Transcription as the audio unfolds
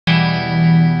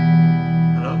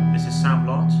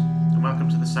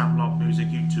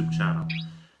YouTube channel.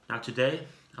 Now today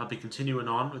I'll be continuing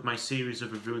on with my series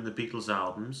of reviewing the Beatles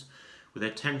albums with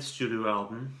their 10th studio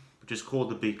album, which is called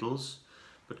The Beatles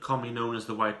but commonly known as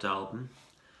the White Album,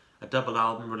 a double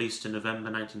album released in November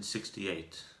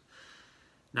 1968.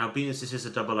 Now, being as this is a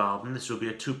double album, this will be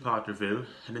a two-part review,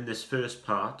 and in this first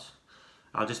part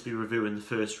I'll just be reviewing the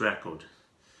first record.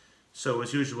 So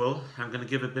as usual, I'm going to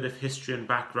give a bit of history and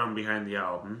background behind the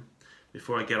album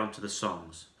before I get onto the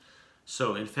songs.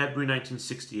 So in February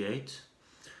 1968,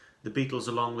 the Beatles,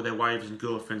 along with their wives and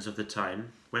girlfriends of the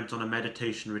time, went on a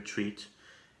meditation retreat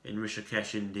in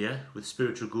Rishikesh, India, with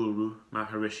spiritual guru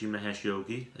Maharishi Mahesh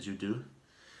Yogi, as you do.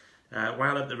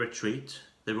 While at the retreat,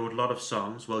 they wrote a lot of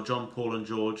songs. Well, John, Paul and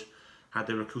George had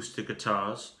their acoustic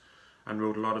guitars and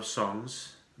wrote a lot of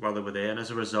songs while they were there, and as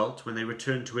a result, when they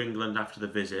returned to England after the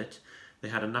visit, they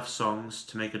had enough songs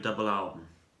to make a double album.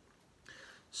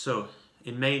 So,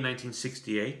 in May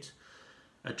 1968,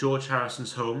 at George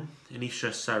Harrison's home in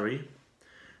Esher, Surrey,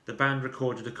 the band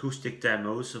recorded acoustic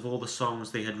demos of all the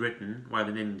songs they had written while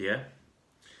in India,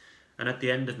 and at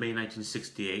the end of May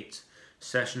 1968,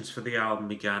 sessions for the album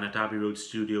began at Abbey Road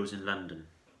Studios in London.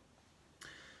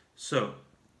 So,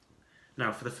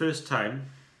 now for the first time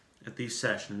at these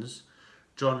sessions,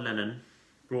 John Lennon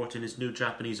brought in his new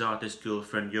Japanese artist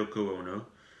girlfriend Yoko Ono,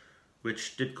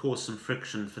 which did cause some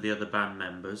friction for the other band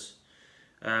members.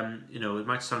 You know, it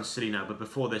might sound silly now, but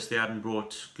before this they hadn't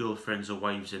brought girlfriends or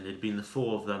wives in. There'd been the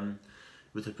four of them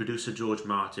with the producer George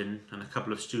Martin and a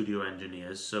couple of studio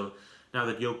engineers. So now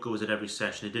that Yoko was at every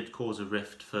session, it did cause a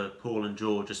rift for Paul and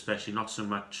George especially, not so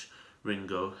much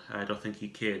Ringo. I don't think he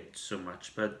cared so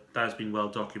much, but that has been well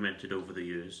documented over the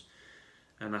years,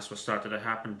 and that's what started to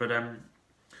happen. But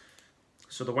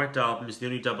so the White Album is the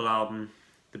only double album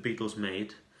the Beatles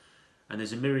made, and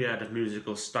there's a myriad of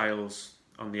musical styles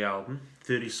on the album.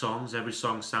 30 songs, every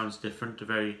song sounds different, a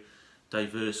very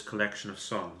diverse collection of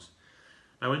songs.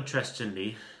 Now,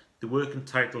 interestingly, the working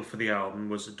title for the album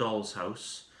was A Doll's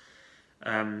House.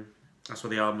 That's what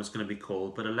the album is going to be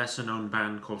called, but a lesser known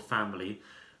band called Family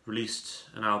released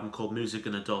an album called Music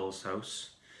in a Doll's House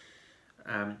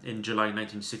in July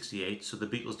 1968, so the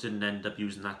Beatles didn't end up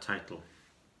using that title.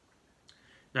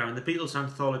 Now, in the Beatles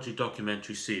anthology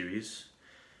documentary series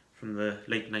from the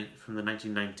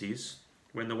 1990s,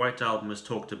 when the White Album was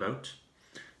talked about,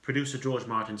 producer George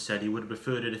Martin said he would have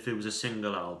preferred it if it was a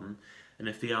single album and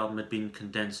if the album had been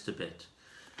condensed a bit.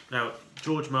 Now,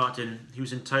 George Martin, he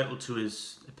was entitled to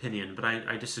his opinion, but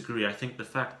I disagree. I think the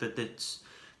fact that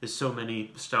there's so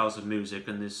many styles of music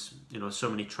and there's, you know, so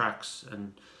many tracks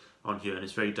on here, and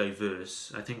it's very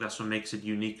diverse, I think that's what makes it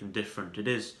unique and different. It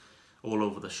is all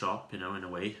over the shop, you know, in a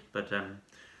way, but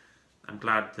I'm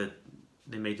glad that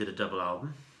they made it a double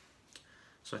album.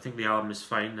 So I think the album is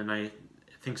fine, and I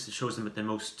think it shows them at their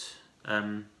most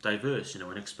diverse, you know,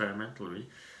 and experimental, really.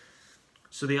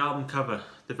 So the album cover,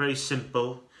 the very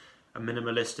simple and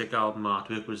minimalistic album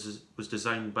artwork was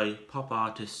designed by pop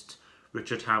artist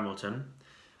Richard Hamilton,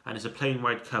 and it's a plain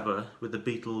white cover with the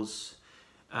Beatles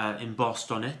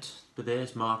embossed on it. But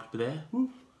there's marked there. Ooh,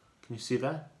 can you see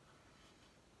that?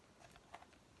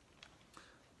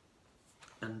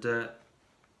 And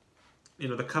you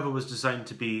know, the cover was designed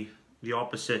to be the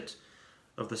opposite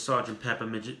of the Sgt. Pepper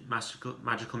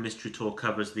Magical Mystery Tour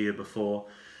covers the year before,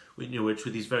 you know, which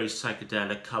were these very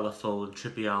psychedelic, colourful and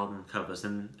trippy album covers,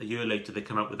 and a year later they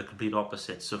come out with the complete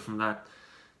opposite. So from that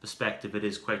perspective, it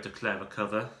is quite a clever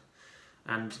cover.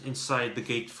 And inside the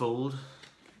gatefold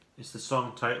is the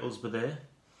song titles by there.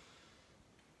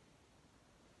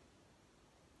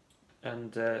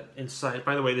 And inside,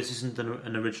 by the way, this isn't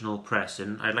an original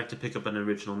pressing. I'd like to pick up an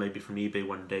original maybe from eBay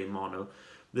one day, mono.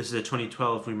 This is a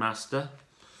 2012 remaster.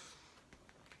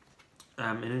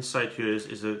 And inside here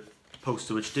is a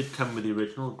poster which did come with the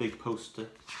original, big poster.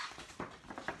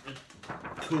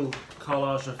 A cool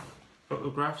collage of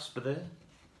photographs by there.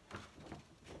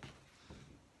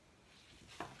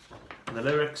 And the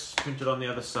lyrics printed on the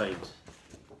other side.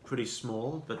 Pretty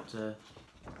small, but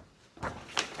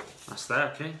that's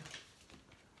that, okay?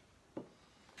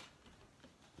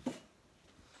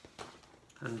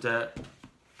 And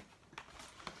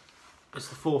it's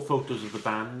the four photos of the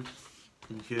band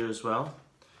in here as well,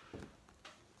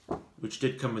 which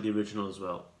did come with the original as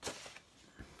well.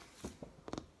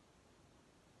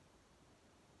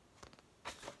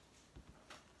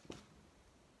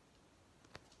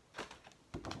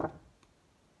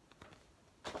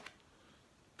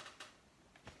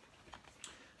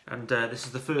 And this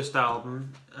is the first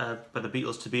album by the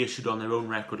Beatles to be issued on their own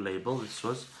record label. This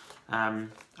was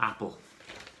Apple.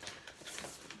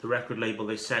 The record label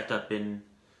they set up in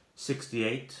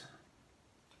 '68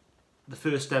 the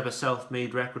first ever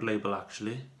self-made record label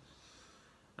actually,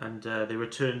 and they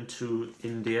returned to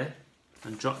India,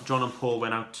 and John and Paul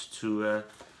went out to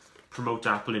promote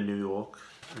Apple in New York,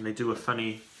 and they do a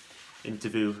funny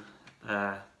interview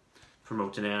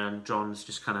promoting it, and John's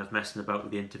just kind of messing about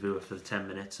with the interviewer for 10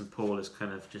 minutes, and Paul is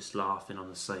kind of just laughing on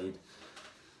the side,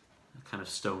 kind of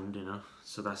stoned, you know,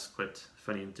 so that's quite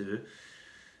funny to do.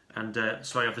 And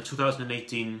so I have the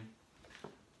 2018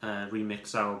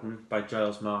 remix album by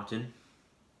Giles Martin.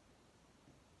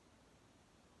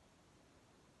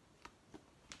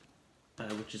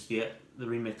 Which is the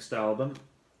remixed album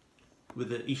with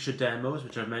the Isha demos,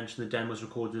 which I've mentioned. The demos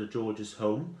recorded at George's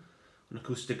home on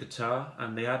acoustic guitar,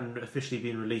 and they hadn't officially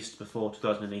been released before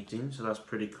 2018, so that's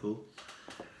pretty cool.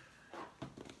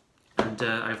 And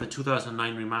I have the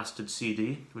 2009 remastered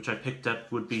CD, which I picked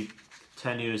up, would be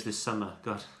 10 years this summer.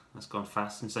 God, that's gone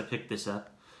fast since I picked this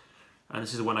up. And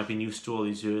this is the one I've been used to all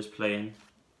these years playing.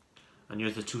 And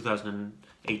here's the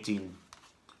 2018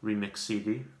 remix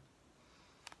CD.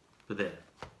 But there.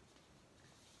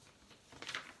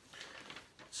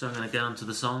 So I'm going to get on to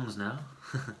the songs now.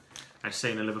 I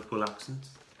say in a Liverpool accent.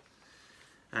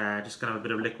 Just going to have a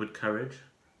bit of Liquid Courage,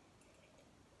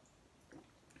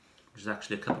 which is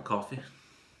actually a cup of coffee.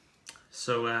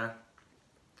 So on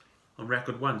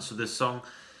record 1, so this song,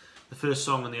 the first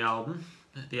song on the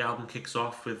album kicks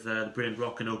off with the brilliant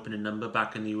rockin' opening number,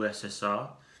 Back in the USSR,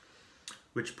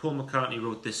 which Paul McCartney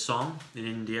wrote this song in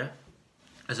India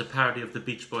as a parody of the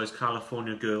Beach Boys'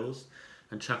 California Girls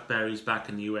and Chuck Berry's Back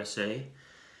in the USA.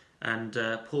 And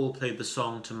Paul played the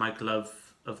song to Mike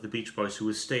Love of the Beach Boys, who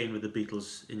was staying with the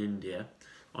Beatles in India.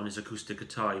 On his acoustic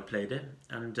guitar he played it,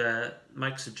 and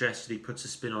Mike suggested he puts a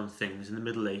spin on things in the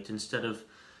middle 8. Instead of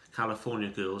California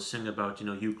Girls, sing about, you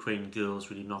know, Ukraine girls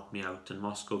really knock me out, and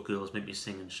Moscow girls make me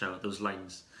sing and shout. Those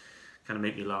lines kind of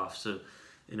make me laugh, so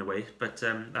in a way, but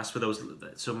that's where those,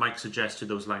 so Mike suggested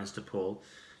those lines to Paul,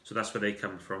 so that's where they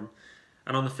come from.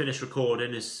 And on the finished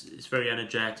recording, it's very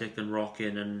energetic and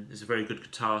rocking, and there's a very good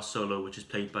guitar solo which is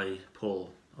played by Paul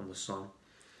on the song.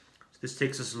 So this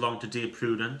takes us along to Dear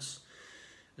Prudence.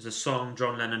 It's a song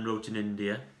John Lennon wrote in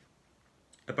India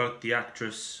about the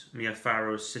actress Mia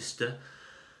Farrow's sister,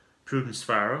 Prudence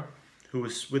Farrow, who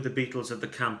was with the Beatles at the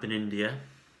camp in India,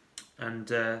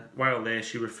 and while there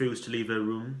she refused to leave her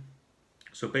room.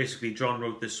 So basically John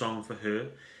wrote this song for her,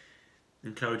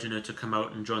 encouraging her to come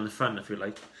out and join the fun, if you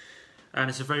like. And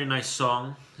it's a very nice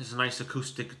song. There's a nice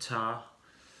acoustic guitar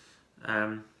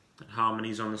and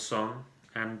harmonies on the song.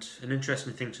 And an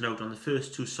interesting thing to note, on the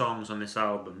first 2 songs on this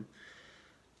album,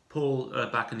 Paul,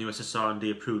 Back in the USSR and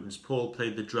Dear Prudence, Paul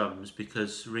played the drums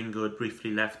because Ringo had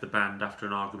briefly left the band after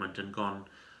an argument and gone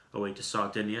away to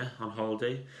Sardinia on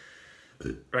holiday.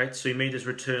 Right, so he made his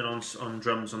return on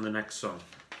drums on the next song,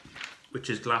 which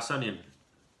is Glass Onion.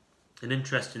 An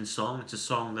interesting song. It's a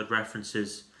song that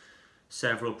references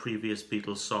several previous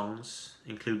Beatles songs,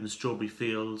 including Strawberry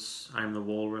Fields, I'm the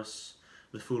Walrus,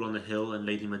 The Fool on the Hill and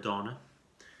Lady Madonna.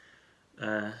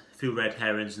 A few red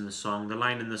herrings in the song. The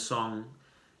line in the song,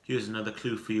 "Here's another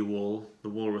clue for you all, the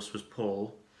walrus was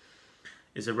Paul,"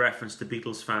 is a reference to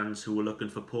Beatles fans who were looking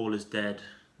for Paul is dead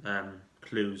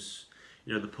clues.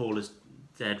 You know, the Paul is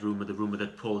dead rumour, the rumour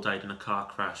that Paul died in a car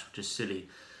crash, which is silly.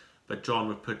 But John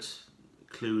would put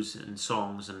clues in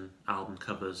songs and album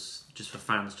covers just for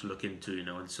fans to look into, you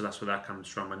know, and so that's where that comes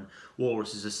from. And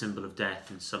walrus is a symbol of death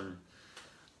in some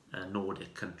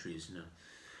Nordic countries, you know.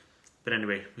 But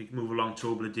anyway, we move along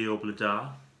to Obla Di Obla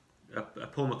Da.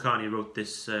 Paul McCartney wrote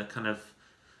this kind of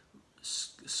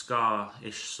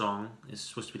ska-ish song. It's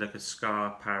supposed to be like a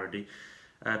ska parody,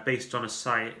 based on a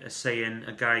saying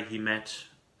a guy he met,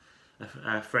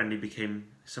 somebody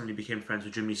became friends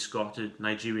with Jimmy Scott, a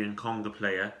Nigerian conga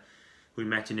player who we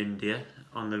met in India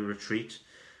on the retreat,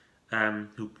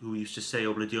 who used to say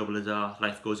 "Obla Di Obla Da,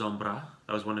 life goes on, brah."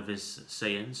 That was one of his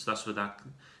sayings. That's where the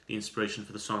inspiration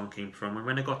for the song came from. And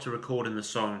when I got to recording the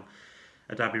song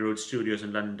at Abbey Road Studios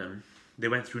in London, they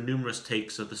went through numerous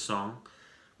takes of the song,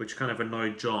 which kind of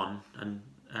annoyed John. And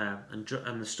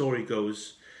the story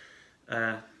goes,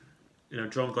 you know,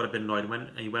 John got a bit annoyed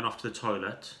and he went off to the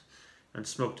toilet and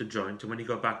smoked a joint. And when he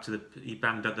got back he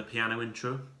banged out the piano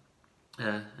intro.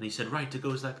 And he said, "Right, it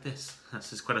goes like this."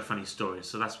 That's quite a funny story,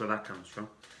 so that's where that comes from.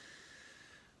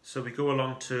 So we go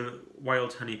along to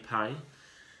Wild Honey Pie,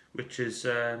 which is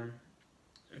a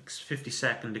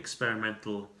 50-second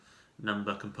experimental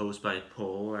number composed by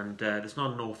Paul, and there's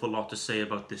not an awful lot to say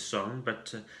about this song,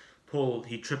 but Paul,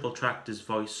 he triple-tracked his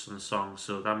voice on the song,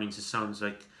 so that means it sounds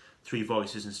like 3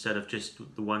 voices instead of just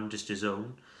the one, just his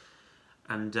own.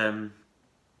 And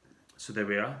so there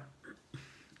we are.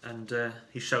 and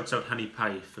he shouts out honey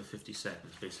pie for 50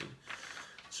 seconds basically.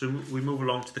 So we move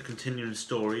along to the continuing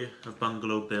story of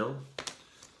Bungalow Bill,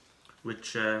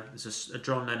 which is a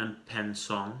John Lennon penned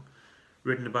song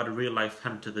written about a real life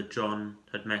hunter that John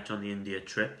had met on the India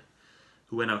trip,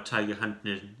 who went out tiger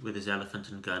hunting with his elephant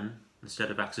and gun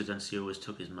instead of accidentally always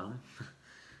took his mum.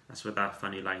 That's where that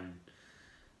funny line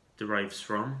derives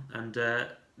from. And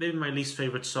maybe my least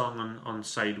favourite song on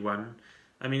side one.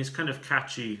 I mean, it's kind of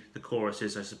catchy, the chorus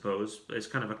is, I suppose, but it's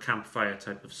kind of a campfire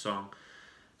type of song.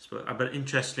 But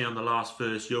interestingly, on the last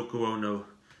verse, Yoko Ono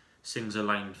sings a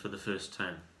line for the first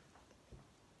time.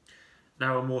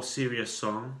 Now a more serious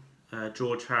song,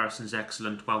 George Harrison's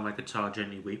excellent While My Guitar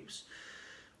Gently Weeps,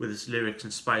 with his lyrics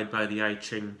inspired by the I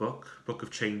Ching Book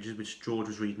of Changes, which George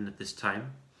was reading at this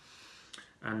time.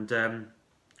 And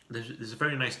there's a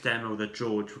very nice demo that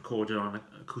George recorded on an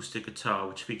acoustic guitar,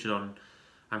 which featured on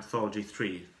Anthology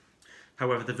 3.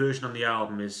 However, the version on the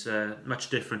album is much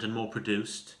different and more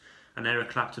produced, and Eric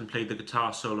Clapton played the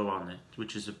guitar solo on it,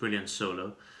 which is a brilliant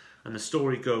solo. And the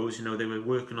story goes, you know, they were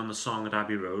working on the song at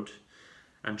Abbey Road,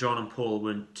 and John and Paul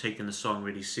weren't taking the song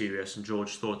really serious, and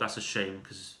George thought that's a shame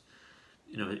because,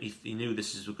 you know, he knew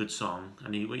this is a good song,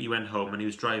 and he went home and he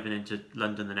was driving into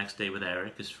London the next day with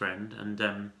Eric, his friend,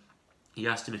 and he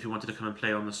asked him if he wanted to come and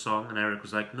play on the song, and Eric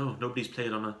was like, no, nobody's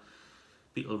played on a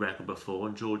Beatle record before,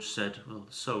 and George said, well,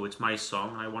 so it's my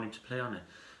song and I want you to play on it.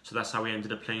 So that's how we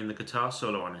ended up playing the guitar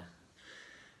solo on it.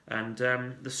 And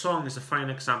the song is a fine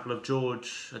example of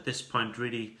George at this point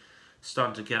really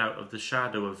starting to get out of the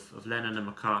shadow of Lennon and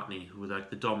McCartney, who were like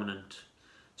the dominant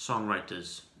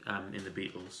songwriters in the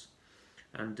Beatles.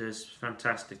 And it's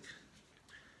fantastic.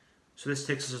 So this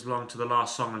takes us along to the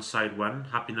last song on side one,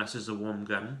 Happiness is a Warm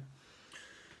Gun,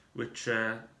 which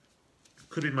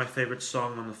could be my favourite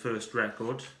song on the first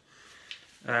record.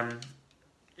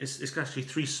 It's actually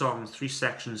 3 songs, 3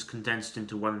 sections condensed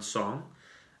into one song.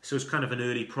 So it's kind of an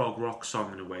early prog rock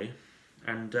song in a way.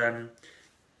 And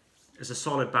it's a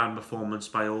solid band performance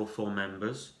by all 4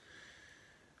 members.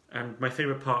 And my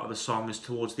favourite part of the song is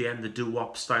towards the end, the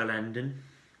doo-wop style ending,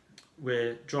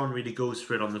 where John really goes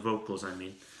for it on the vocals, I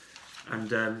mean. And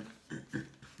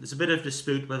there's a bit of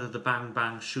dispute whether the bang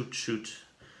bang shoot shoot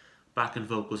backing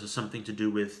vocals has something to do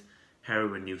with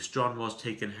heroin use. John was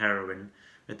taking heroin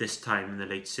at this time in the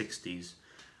late 60s.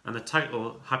 And the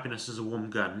title, Happiness is a Warm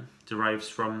Gun, derives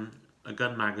from a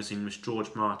gun magazine which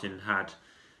George Martin had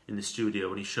in the studio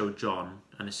when he showed John,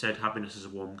 and it said Happiness is a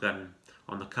Warm Gun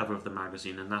on the cover of the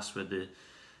magazine, and that's where the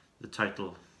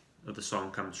title of the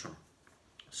song comes from.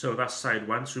 So that's side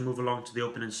one. So we move along to the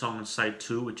opening song on side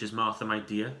 2, which is Martha My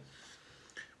Dear,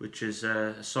 which is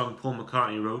a song Paul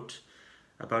McCartney wrote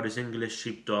about his English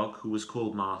sheepdog who was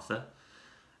called Martha.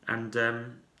 And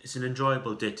it's an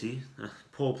enjoyable ditty.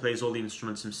 Paul plays all the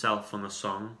instruments himself on the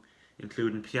song,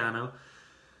 including piano,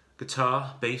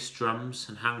 guitar, bass, drums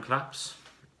and hand claps.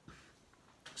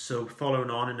 So following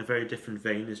on in a very different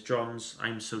vein is John's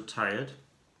I'm So Tired,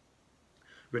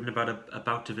 written about a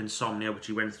bout of insomnia which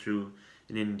he went through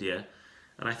in India.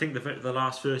 And I think the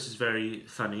last verse is very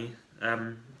funny.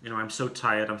 You know, I'm so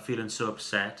tired, I'm feeling so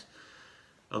upset.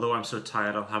 Although I'm so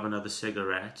tired, I'll have another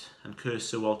cigarette. And curse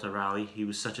Sir Walter Raleigh, he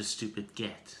was such a stupid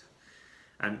get.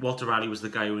 And Walter Raleigh was the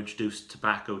guy who introduced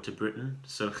tobacco to Britain.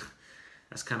 So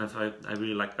that's kind of, I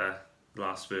really like that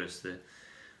last verse there.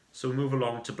 So we move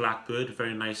along to Blackbird, a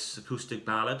very nice acoustic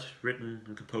ballad, written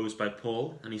and composed by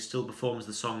Paul. And he still performs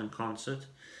the song in concert.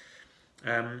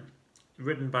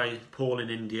 Written by Paul in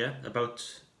India,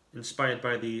 inspired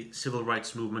by the civil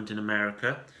rights movement in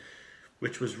America,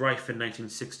 which was rife in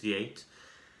 1968.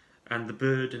 And the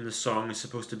bird in the song is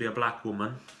supposed to be a black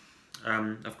woman.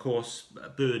 Of course,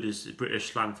 bird is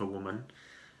British slang for woman.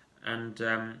 And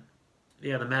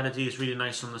yeah, the melody is really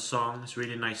nice on the song. It's a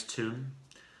really nice tune.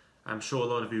 I'm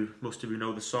sure most of you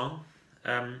know the song.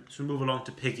 So we move along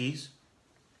to Piggies,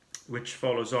 which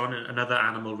follows on another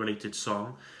animal-related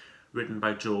song written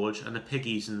by George. And the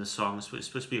piggies in the song, it's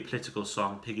supposed to be a political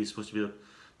song. Piggies supposed to be the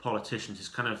politicians. It's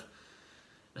kind of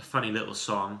a funny little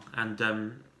song.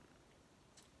 And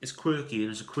it's quirky,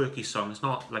 and it's a quirky song. It's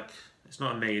not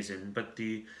amazing, but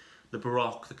the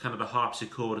baroque, the kind of the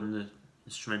harpsichord and the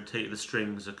instrumentation, the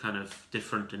strings are kind of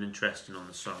different and interesting on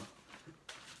the song.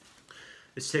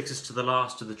 This takes us to the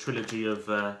last of the trilogy of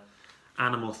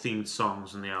animal-themed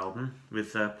songs on the album,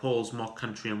 with Paul's mock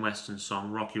country and western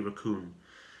song Rocky Raccoon,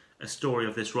 a story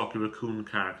of this Rocky Raccoon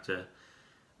character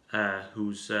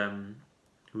whose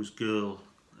girl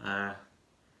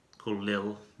called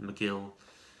Lil McGill,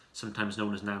 sometimes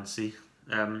known as Nancy,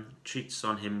 cheats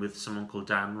on him with someone called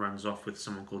Dan, runs off with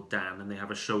someone called Dan, and they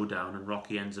have a showdown, and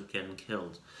Rocky ends up getting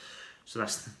killed. So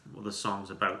that's what the song's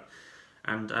about.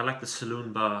 And I like the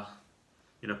saloon bar,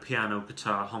 you know, piano,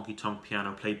 guitar, honky-tonk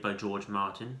piano played by George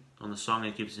Martin on the song.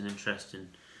 It gives an interesting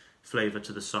flavour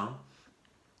to the song.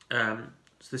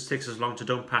 So this takes us along to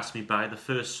Don't Pass Me By, the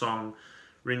first song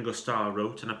Ringo Starr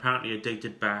wrote, and apparently it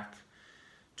dated back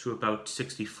to about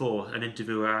 64. An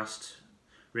interviewer asked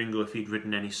Ringo if he'd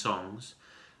written any songs,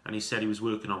 and he said he was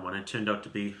working on one. It turned out to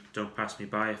be Don't Pass Me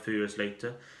By a few years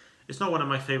later. It's not one of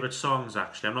my favourite songs,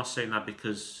 actually. I'm not saying that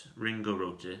because Ringo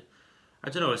wrote it. I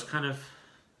don't know, it's kind of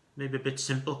maybe a bit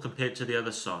simple compared to the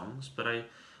other songs, but I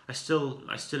still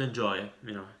enjoy it,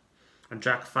 you know. And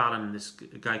Jack Fallon, this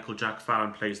guy called Jack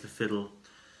Fallon, plays the fiddle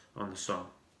on the song.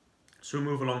 So we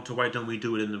move along to Why Don't We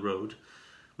Do It in the Road,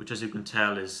 which, as you can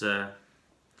tell, is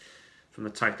from the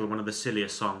title, one of the sillier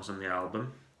songs on the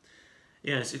album.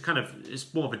 Yeah,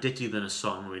 it's more of a ditty than a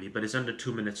song, really, but it's under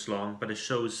 2 minutes long, but it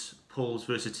shows Paul's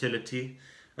versatility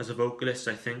as a vocalist,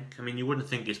 I think. I mean, you wouldn't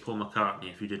think it's Paul McCartney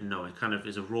if you didn't know. It kind of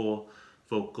is a raw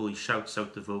vocal. He shouts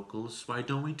out the vocals. Why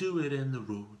don't we do it in the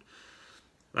road?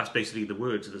 That's basically the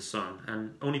words of the song.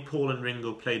 And only Paul and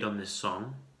Ringo played on this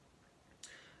song.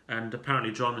 And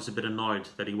apparently John was a bit annoyed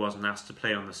that he wasn't asked to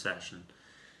play on the session.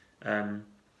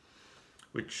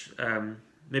 Which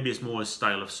maybe is more his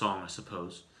style of song, I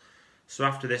suppose. So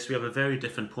after this we have a very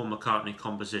different Paul McCartney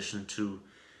composition to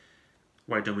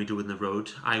Why Don't We Do It in the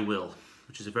Road, I Will,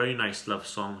 which is a very nice love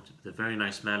song with a very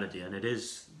nice melody, and it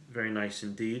is very nice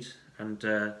indeed. And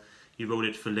he wrote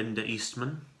it for Linda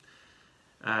Eastman,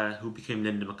 who became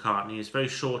Linda McCartney. It's a very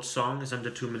short song, it's under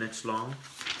 2 minutes long,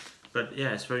 but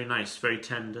yeah, it's very nice, very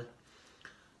tender.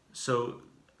 So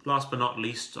last but not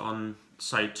least, on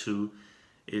side 2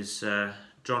 is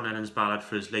John Lennon's ballad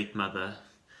for his late mother,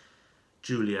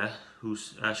 Julia,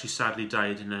 she sadly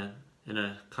died in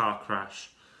a car crash.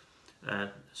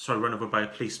 Run over by a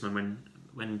policeman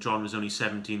when John was only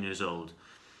 17 years old.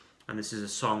 And this is a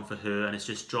song for her, and it's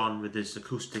just John with his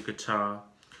acoustic guitar.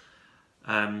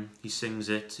 He sings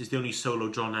it. It's the only solo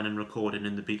John Lennon recorded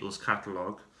in the Beatles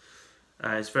catalogue.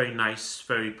 It's very nice,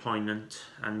 very poignant,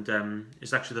 and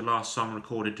it's actually the last song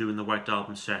recorded during the White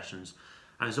Album sessions.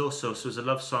 And it's also, so it's a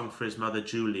love song for his mother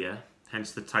Julia,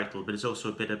 hence the title, but it's also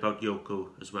a bit about Yoko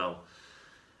as well.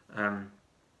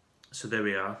 So there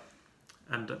we are.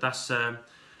 And that's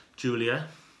Julia,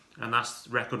 and that's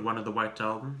record 1 of the White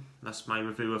Album. That's my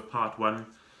review of part 1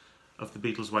 of the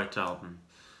Beatles White Album.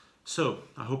 So,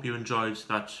 I hope you enjoyed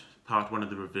that part 1 of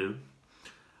the review.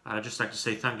 I'd just like to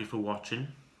say thank you for watching.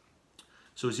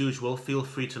 So as usual, feel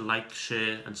free to like,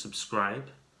 share and subscribe.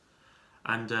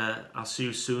 And I'll see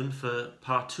you soon for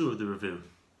part 2 of the review.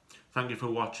 Thank you for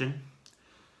watching.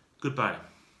 Goodbye.